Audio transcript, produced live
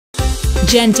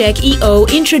Gentech EO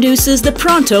introduces the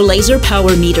Pronto laser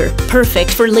power meter,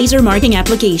 perfect for laser marking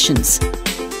applications.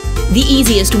 The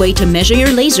easiest way to measure your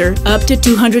laser, up to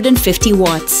 250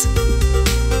 watts.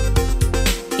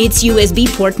 Its USB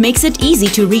port makes it easy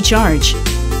to recharge.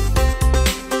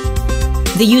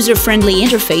 The user-friendly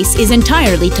interface is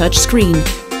entirely touchscreen.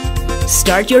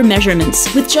 Start your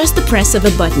measurements with just the press of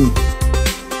a button.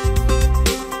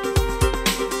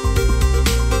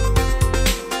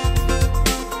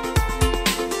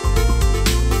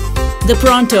 The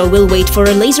Pronto will wait for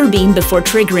a laser beam before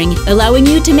triggering, allowing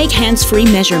you to make hands-free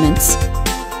measurements.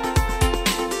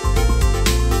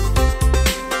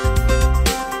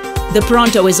 The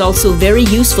Pronto is also very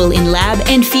useful in lab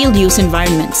and field use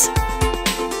environments,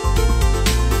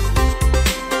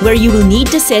 where you will need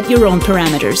to set your own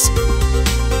parameters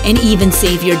and even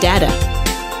save your data.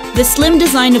 The slim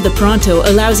design of the Pronto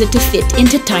allows it to fit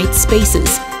into tight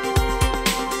spaces.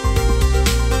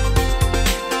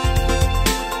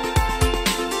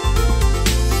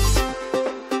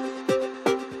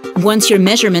 Once your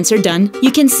measurements are done,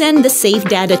 you can send the saved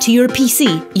data to your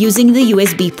PC using the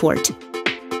USB port.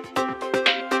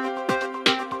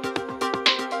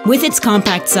 With its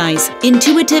compact size,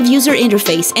 intuitive user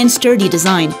interface and sturdy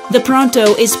design, the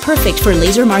Pronto is perfect for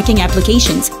laser marking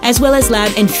applications as well as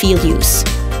lab and field use.